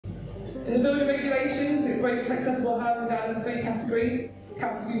In the building regulations, it breaks accessible housing down into three categories.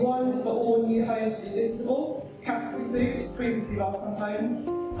 Category 1 is for all new homes to be listable. Category 2, which is previously lifetime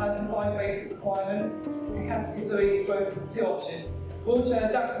homes, has defined basic requirements. And Category 3 is broken into two options: wheelchair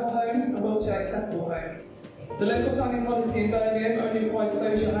adaptable homes and wheelchair accessible homes. The local planning policy in Birmingham only requires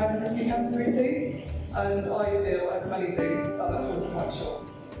social housing in Category 2, and I feel, as many do, that falls quite short.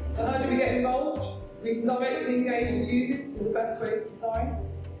 So how do we get involved? We can directly engage with users with the best way to design.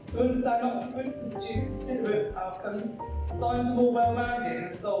 To understand occupants and produce considerate outcomes, designs are more well-rounded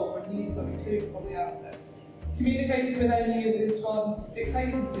and solved when users are included from the outset. Communicating with end users rather than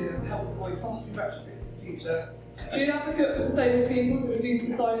dictating to them helps avoid costly retrofits in the future. Be an advocate for disabled people to reduce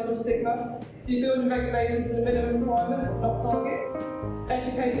societal stigma. So you build regulations as a minimum requirement, not targets.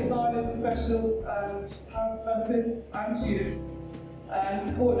 Educate designers, professionals, and house developers and students, and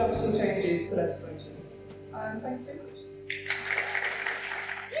support national changes to legislation. And thank you very much.